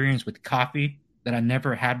experience with coffee that I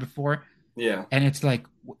never had before. Yeah. And it's like,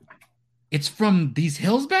 it's from these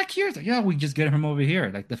hills back here. It's like, yeah, we just get it from over here.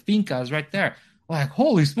 Like the finca is right there. Like,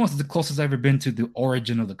 holy smokes, it's the closest I've ever been to the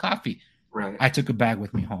origin of the coffee. Right. I took a bag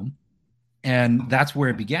with me home. And that's where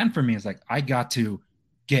it began for me. It's like, I got to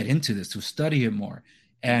get into this, to study it more.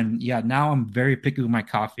 And yeah, now I'm very picky with my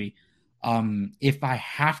coffee. If I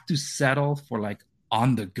have to settle for like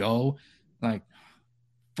on the go, like,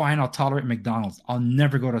 fine, I'll tolerate McDonald's. I'll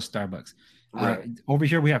never go to Starbucks. Right. Over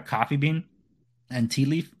here, we have Coffee Bean and Tea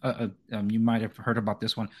Leaf. You might have heard about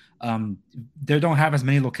this one. They don't have as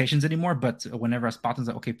many locations anymore, but whenever I spot them,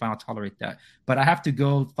 like, okay, fine, I'll tolerate that. But I have to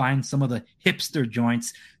go find some of the hipster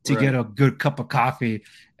joints to Right. get a good cup of coffee,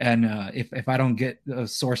 and if I don't get a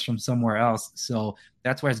source from somewhere else. So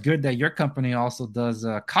that's why it's good that your company also does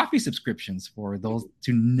coffee subscriptions for those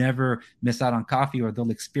to never miss out on coffee, or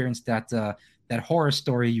they'll experience that horror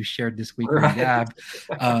story you shared this week on Right.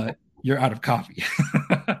 Gab. You're out of coffee.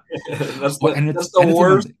 That's Well, the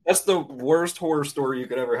worst. That's the worst horror story you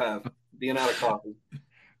could ever have. Being out of coffee.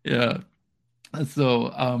 Yeah.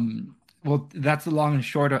 So, well, that's the long and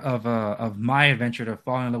short of my adventure to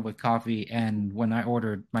fall in love with coffee. And when I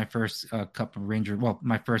ordered my first cup of Ranger, well,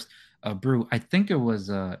 my first brew, I think it was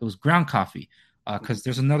ground coffee. Because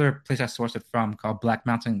there's another place I sourced it from called Black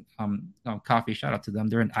Mountain Coffee. Shout out to them.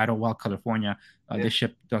 They're in Idlewild, California. They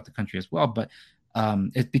ship throughout the country as well. But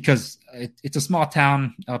it's because it's a small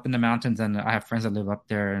town up in the mountains, and I have friends that live up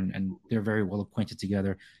there, and they're very well acquainted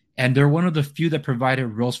together. and they're one of the few that provided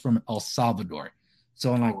roast from El Salvador.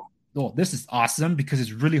 So I'm like, Cool. oh, this is awesome because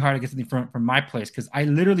it's really hard to get something from my place because I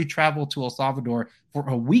literally traveled to El Salvador for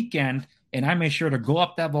a weekend and I made sure to go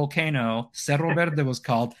up that volcano, Cerro Verde was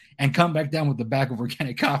called, and come back down with the bag of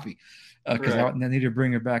organic coffee because I needed to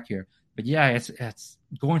bring it back here. But yeah, it's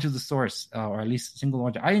going to the source or at least single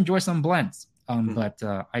origin. I enjoy some blends, but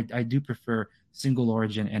I do prefer single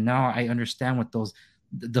origin. And now I understand what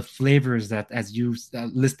the flavors that, as you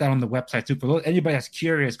list out on the website too. For those, anybody that's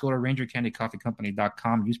curious, go to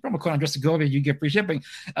rangercandycoffeecompany.com. Use promo code Andres Segovia, you get free shipping.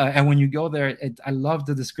 And when you go there, I love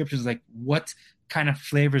the descriptions, like what kind of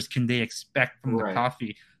flavors can they expect from the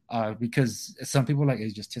coffee. Because some people like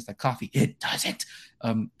it just tastes like coffee. It doesn't.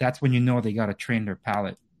 That's when you know they got to train their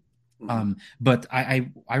palate. But I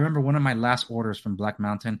remember one of my last orders from Black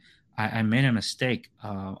Mountain. I made a mistake.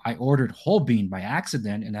 I ordered whole bean by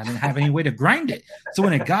accident, and I didn't have any way to grind it. So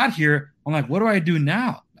when it got here, I'm like, "What do I do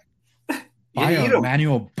now? Buy a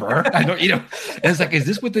manual burr? I don't eat them." It's like, is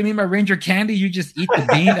this what they mean by Ranger Candy? You just eat the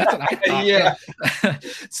bean? That's what I thought. Yeah.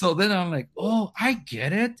 So then I'm like, "Oh, I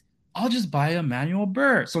get it. I'll just buy a manual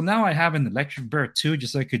burr." So now I have an electric burr too,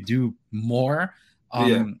 just so I could do more.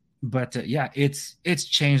 But it's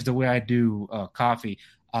changed the way I do coffee.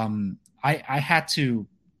 I had to.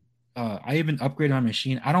 I even upgraded my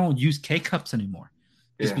machine. I don't use K cups anymore,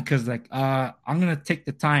 just because I'm gonna take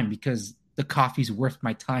the time because the coffee's worth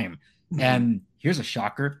my time. And here's a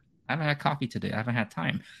shocker: I haven't had coffee today. I haven't had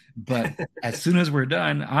time. But as soon as we're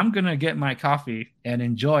done, I'm gonna get my coffee and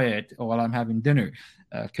enjoy it while I'm having dinner,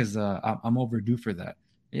 because I'm overdue for that.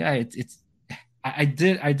 Yeah, it's. I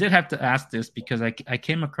did have to ask this because I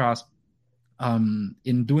came across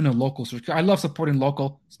in doing a local search. I love supporting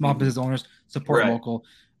local small business owners, support local.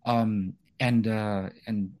 And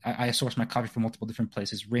I source my coffee from multiple different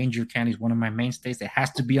places. Ranger Candy is one of my mainstays. It has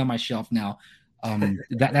to be on my shelf now.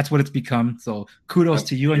 That's what it's become. So kudos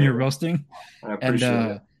to you and your roasting. I appreciate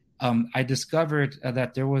it. I discovered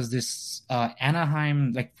that there was this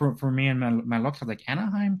Anaheim, like for me and my local, like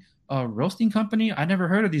Anaheim roasting company. I never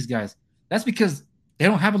heard of these guys. That's because they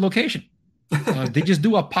don't have a location. They just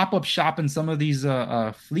do a pop-up shop in some of these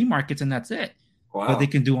flea markets, and that's it. Wow. But they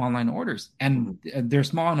can do online orders, and they're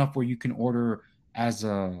small enough where you can order as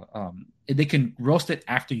they can roast it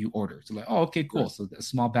after you order. So like, oh, okay, cool. So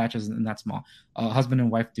small batches and that small. Husband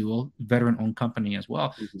and wife duo, veteran-owned company as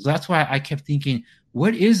well. So that's why I kept thinking,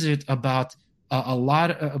 what is it about a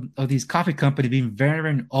lot of these coffee companies being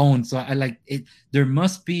veteran-owned? So I like it. There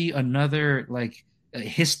must be another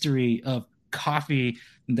history of coffee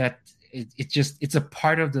that. It's a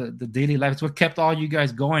part of the daily life. It's what kept all you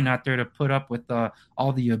guys going out there to put up with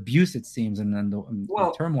all the abuse, it seems, and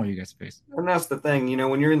the turmoil you guys face. And that's the thing,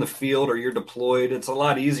 when you're in the field or you're deployed, it's a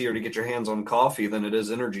lot easier to get your hands on coffee than it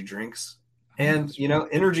is energy drinks. And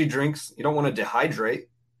energy drinks, you don't want to dehydrate.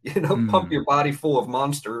 Pump your body full of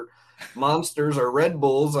monsters or Red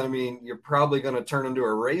Bulls. I mean, you're probably going to turn into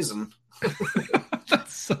a raisin.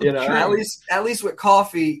 That's so true. At least with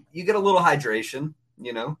coffee, you get a little hydration.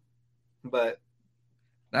 But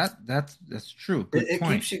that's true. It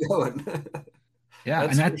keeps you going. Yeah,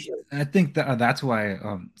 and I think that's why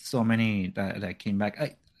so many that came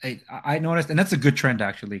back. I noticed, and that's a good trend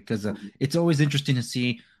actually, because it's always interesting to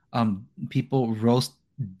see people roast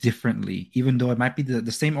differently, even though it might be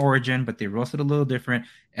the same origin, but they roast it a little different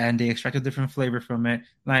and they extract a different flavor from it.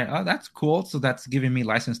 Like, oh, that's cool. So that's giving me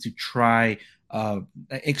license to try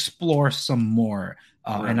explore some more.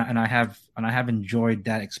 And I have enjoyed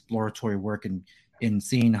that exploratory work and in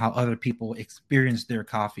seeing how other people experience their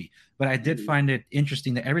coffee. But I did find it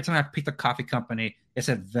interesting that every time I picked a coffee company, it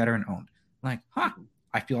said veteran owned. Like,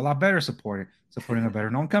 I feel a lot better supporting a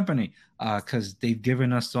veteran owned company because they've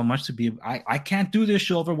given us so much to be. I can't do this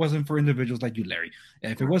show if it wasn't for individuals like you, Larry.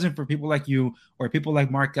 If it wasn't for people like you or people like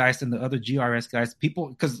Mark Geist and the other GRS guys,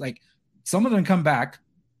 because like some of them come back,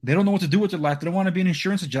 they don't know what to do with their life. They don't want to be an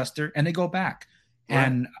insurance adjuster, and they go back. Right.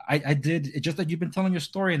 And I did it just like you've been telling your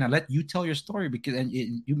story, and I let you tell your story because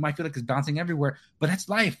you might feel like it's bouncing everywhere, but that's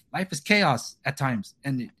life. Life is chaos at times,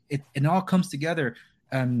 and it all comes together.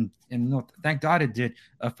 And thank God it did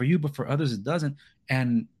for you, but for others it doesn't.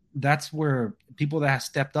 And that's where people that have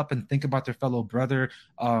stepped up and think about their fellow brother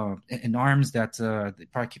in arms that they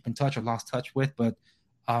probably keep in touch or lost touch with, but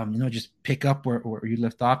just pick up where you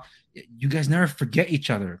left off. You guys never forget each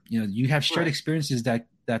other. You have shared experiences that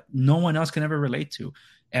no one else can ever relate to.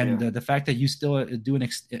 And the fact that you still do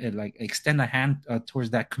extend a hand towards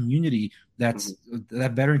that community, that's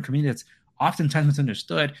that veteran community that's oftentimes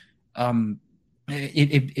misunderstood.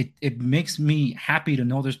 it makes me happy to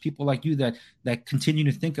know there's people like you that continue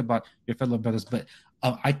to think about your fellow brothers. But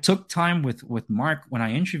I took time with Mark when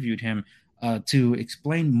I interviewed him to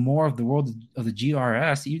explain more of the world of the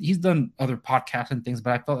GRS. He's done other podcasts and things,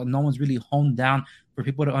 but I felt that no one's really honed down for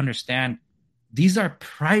people to understand these are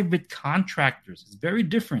private contractors. It's very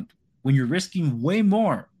different when you're risking way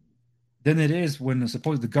more than it is when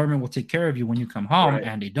suppose the government will take care of you when you come home, Right.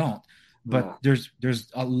 and they don't. But Yeah.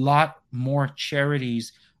 there's a lot more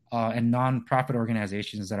charities and nonprofit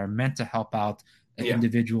organizations that are meant to help out Yeah.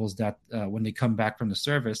 individuals that when they come back from the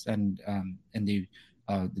service and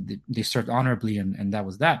they served honorably, and that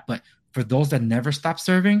was that. But for those that never stopped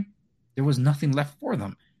serving, there was nothing left for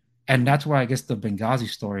them. And Mhm. that's why I guess the Benghazi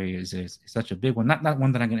story is such a big one. Not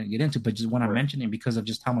one that I'm going to get into, but just one I'm Right. mentioning because of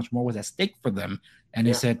just how much more was at stake for them. And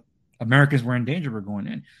they Yeah. said Americans were in danger. We're going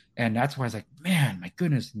in, and that's why I was like, man, my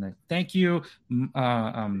goodness. And thank you,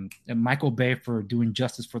 Michael Bay, for doing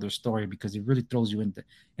justice for their story, because it really throws you into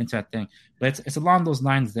that thing. But it's along those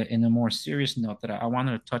lines that, in a more serious note, that I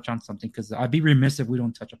wanted to touch on something, because I'd be remiss if we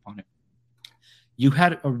don't touch upon it. You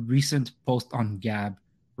had a recent post on Gab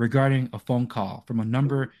regarding a phone call from a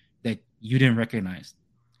number that you didn't recognize,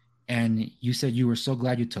 and you said you were so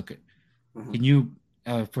glad you took it. Mhm. Can you,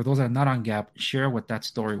 for those that are not on Gab, share what that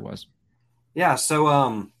story was? Yeah. So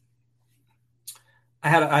I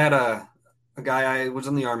had a guy I was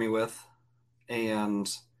in the army with,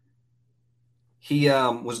 and he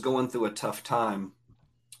was going through a tough time,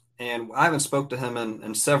 and I haven't spoke to him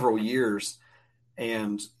in several years,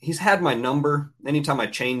 and he's had my number. Anytime I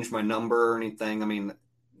change my number or anything, I mean,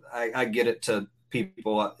 I get it to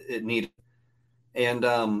people it need. And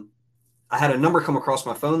I had a number come across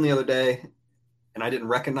my phone the other day, and I didn't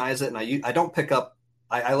recognize it, and I don't pick up.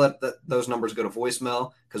 I let those numbers go to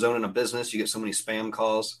voicemail because owning a business, you get so many spam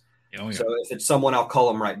calls. Oh So yeah. if it's someone, I'll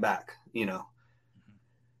call them right back,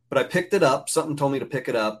 But I picked it up. Something told me to pick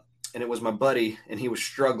it up, and it was my buddy, and he was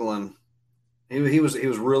struggling. He was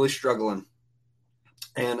really struggling,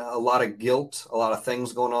 and a lot of guilt, a lot of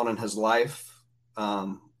things going on in his life,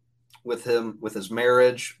 um, with him, with his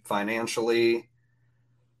marriage, financially,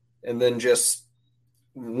 and then just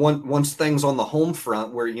once things on the home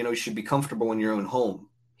front where you should be comfortable in your own home.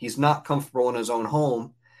 He's not comfortable in his own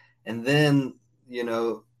home, and then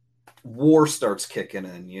war starts kicking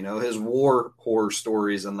in. His war horror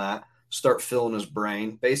stories and that start filling his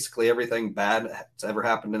brain. Basically, everything bad that's ever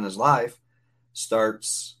happened in his life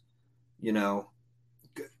starts, you know,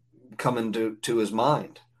 coming to his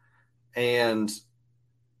mind. And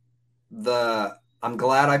the I'm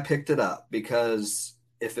glad I picked it up, because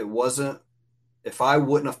if I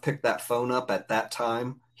wouldn't have picked that phone up at that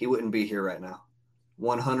time, he wouldn't be here right now.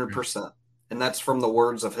 Right. 100%. And that's from the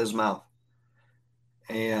words of his mouth.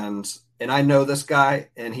 And I know this guy,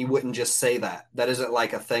 and he wouldn't just say that. That isn't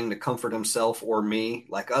like a thing to comfort himself or me,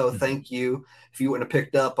 like, oh, Mhm. thank you. If you wouldn't have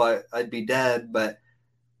picked up, I'd be dead. But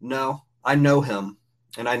no, I know him,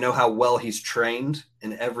 and I know how well he's trained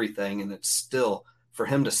and everything. And it's still, for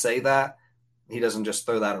him to say that, he doesn't just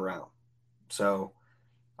throw that around. So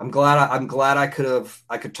I'm glad I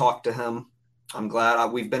could talk to him. I'm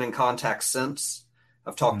glad we've been in contact since.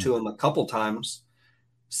 I've talked Mm. to him a couple times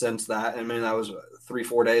since that. I mean, that was 3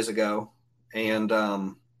 4 days ago,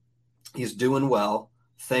 and he's doing well.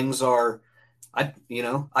 Things are, I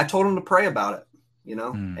told him to pray about it,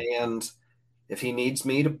 Mm. and if he needs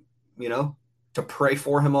me you know, to pray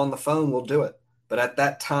for him on the phone, we'll do it. But at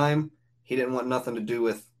that time, he didn't want nothing to do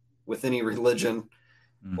with any religion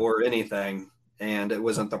Mm. or anything, and it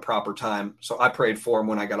wasn't the proper time. So I prayed for him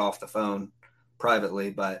when I got off the phone privately.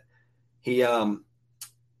 But he,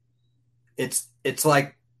 it's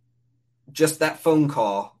like just that phone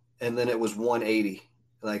call, and then it was 180.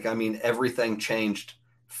 Like, I mean, everything changed.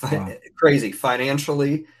 Wow. Crazy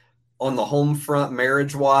financially, on the home front,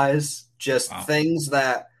 marriage wise, just Wow. things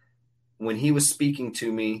that when he was speaking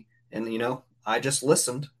to me, and I just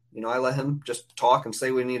listened. I let him just talk and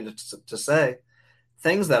say what he needed to say.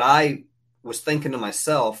 Things that I was thinking to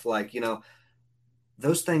myself, like,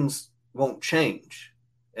 those things won't change,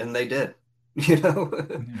 and they did. you know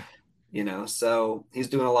Yeah. so he's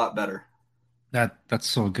doing a lot better. That's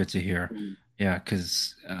so good to hear. Mm-hmm. Yeah,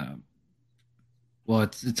 because well,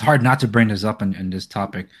 it's hard not to bring this up in this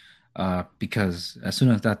topic, because as soon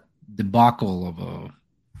as that debacle of a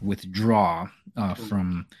withdraw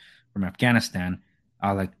from Afghanistan,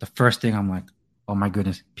 like the first thing I'm like, oh my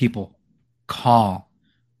goodness, people, call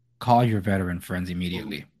call your veteran friends Mm-hmm.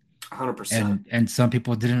 immediately. 100%. And some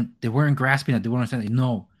people didn't, they weren't grasping it, they weren't understanding.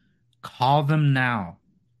 No, call them now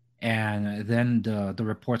And then the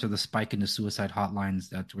reports of the spike in the suicide hotlines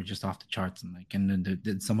that were just off the charts, and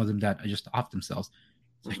then some of them that are just off themselves.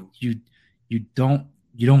 It's like you don't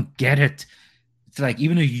get it. It's like,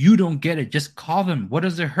 even if you don't get it, just call them. What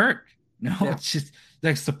does it hurt? No, it's just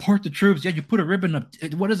like, support the troops. Yeah, you put a ribbon up.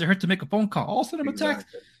 What does it hurt to make a phone call? I'll send them a text.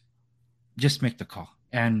 Just make the call.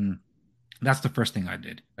 And that's the first thing I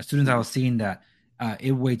did. As soon as I was seeing that,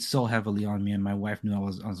 it weighed so heavily on me, and my wife knew I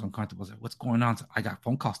was uncomfortable. I was like, "What's going on?" So I got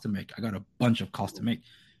phone calls to make. I got a bunch of calls to make,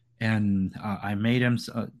 and I made them.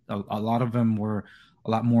 A lot of them were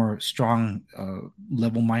a lot more strong,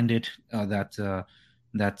 level-minded.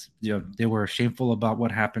 That they were shameful about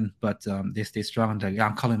what happened, but they stayed strong. And like,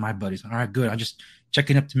 I'm calling my buddies. All right, good. I'm just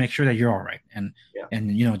checking up to make sure that you're all right, and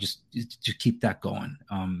just to keep that going.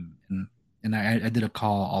 And I did a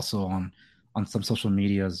call also on some social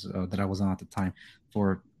medias that I was on at the time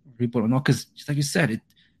for people to know, because just like you said,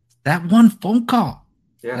 that one phone call,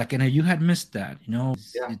 like, and you had missed that,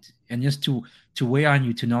 and just to weigh on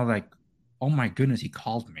you to know, like, oh my goodness, he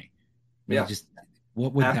called me. Just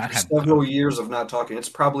what would that have several done? Years of not talking? It's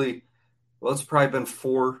probably been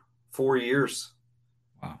four years.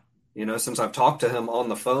 Wow. Since I've talked to him on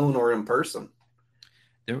the phone or in person.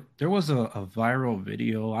 There was a viral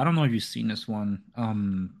video. I don't know if you've seen this one.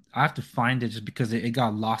 I have to find it just because it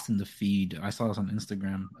got lost in the feed. I saw this on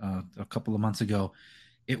Instagram a couple of months ago.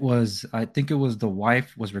 I think it was the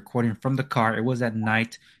wife was recording from the car. It was at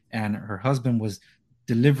night, and her husband was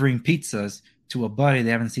delivering pizzas to a buddy.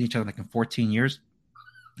 They haven't seen each other like in 14 years.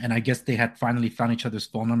 And I guess they had finally found each other's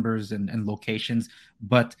phone numbers and locations,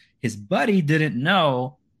 but his buddy didn't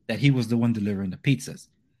know that he was the one delivering the pizzas.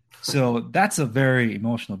 So that's a very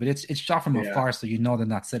emotional, but it's shot from afar, so they're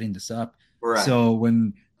not setting this up. Right. So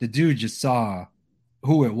when the dude just saw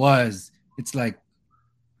who it was, it's like,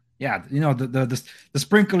 the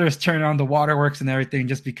sprinklers turn on, the waterworks and everything,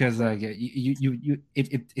 just because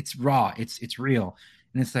it's raw, it's real,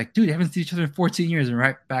 and it's like, dude, they haven't seen each other in 14 years, and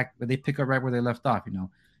right back, they pick up right where they left off,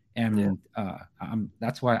 and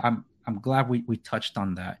that's why I'm glad we touched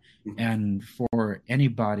on that. Mm-hmm. And for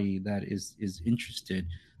anybody that is interested,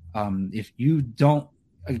 if you don't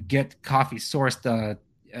get coffee sourced,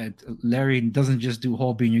 Lary doesn't just do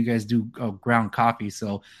whole bean. You guys do ground coffee.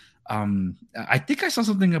 So I think I saw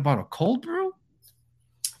something about a cold brew.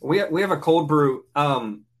 We have a cold brew.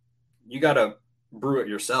 You got to brew it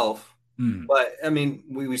yourself. But I mean,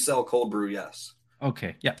 we sell cold brew. Yes.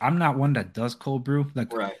 Okay. Yeah. I'm not one that does cold brew.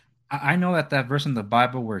 Like, right. I know that verse in the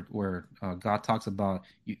Bible where God talks about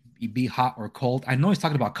you be hot or cold. I know he's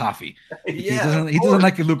talking about coffee. He doesn't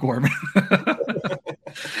like it lukewarm.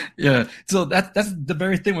 Yeah. So that's the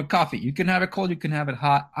very thing with coffee. You can have it cold, you can have it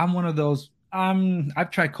hot. I'm one of those.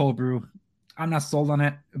 I've tried cold brew. I'm not sold on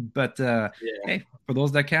it, but hey, for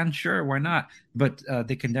those that can, sure, why not? But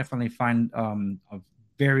they can definitely find a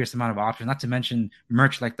various amount of options, not to mention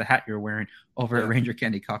merch like the hat you're wearing over at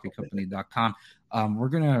rangercandycoffeecompany.com.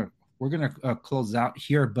 We're gonna close out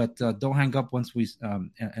here, but don't hang up once we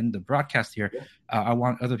end the broadcast here. I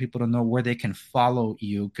want other people to know where they can follow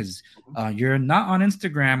you, because you're not on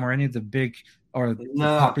Instagram or any of the big or the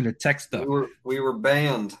popular tech stuff. We were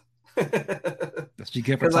banned. That's what you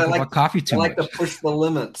get for talking about coffee too much. I like to push the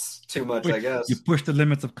limits too much, I guess. You push the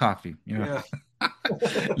limits of coffee.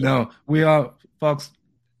 No, we are, folks.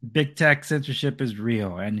 Big tech censorship is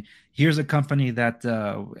real, and here's a company that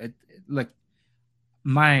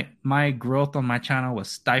my growth on my channel was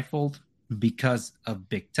stifled because of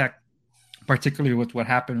big tech, particularly with what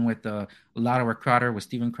happened with Lary Crowder, with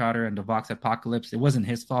Steven Crowder and the Vox Apocalypse. It wasn't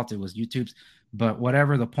his fault, it was YouTube's. But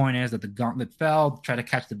whatever, the point is that the gauntlet fell, try to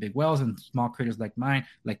catch the big whales, and small creators like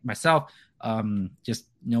myself,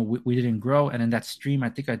 we didn't grow. And in that stream, I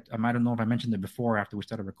think I don't know if I mentioned it before after we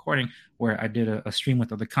started recording, where I did a stream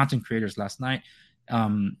with other content creators last night.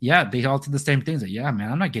 They all did the same things. Like, man,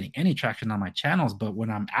 I'm not getting any traction on my channels, but when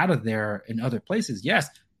I'm out of there in other places, yes,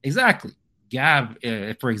 exactly. Gab,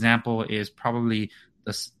 for example, is probably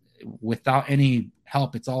without any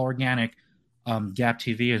help, it's all organic. Gab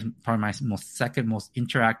TV is probably my second most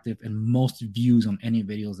interactive and most views on any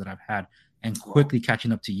videos that I've had, and quickly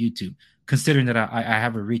catching up to YouTube, considering that I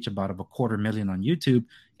have a reach about of 250,000 on YouTube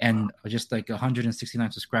and just like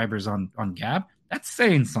 169 subscribers on Gab. That's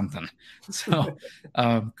saying something. So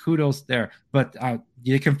kudos there. But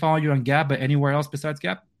you can follow you on Gab, but anywhere else besides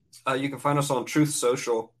Gab? You can find us on Truth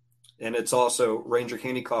Social, and it's also Ranger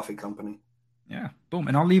Candy Coffee Company. Yeah, boom.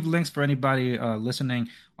 And I'll leave links for anybody listening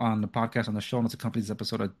on the podcast, on the show notes, accompanies this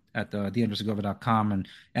episode at theandrewsegovia.com,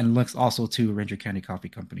 and links also to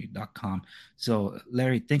rangercandycoffeecompany.com. So,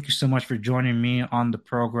 Larry, thank you so much for joining me on the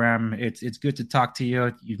program. It's good to talk to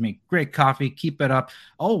you. You make great coffee. Keep it up.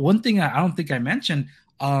 Oh, one thing I don't think I mentioned,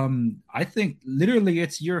 I think literally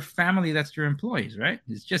it's your family that's your employees, right?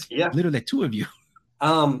 It's just Yeah. literally two of you.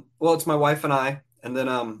 Well, it's my wife and I, and then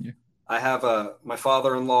Yeah. I have my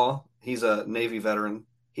father-in-law. He's a Navy veteran.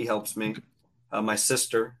 He helps me. Okay. My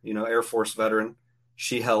sister, Air Force veteran,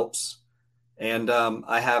 she helps. And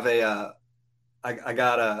I have I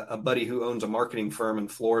got a buddy who owns a marketing firm in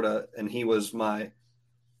Florida, and he was my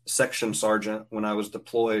section sergeant when I was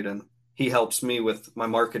deployed, and he helps me with my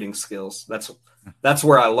marketing skills. That's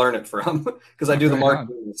where I learn it from because I do the Right on.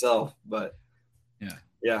 marketing myself. But Yeah.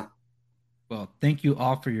 yeah, Well, thank you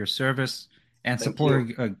all for your service and thank you.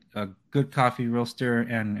 supporting a good coffee roaster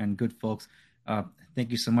and good folks. Thank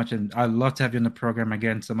you so much, and I'd love to have you on the program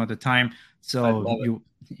again some other time. I'd So love it.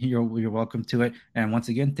 you're welcome to it. And once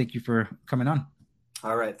again, thank you for coming on.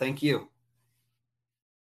 All right, thank you.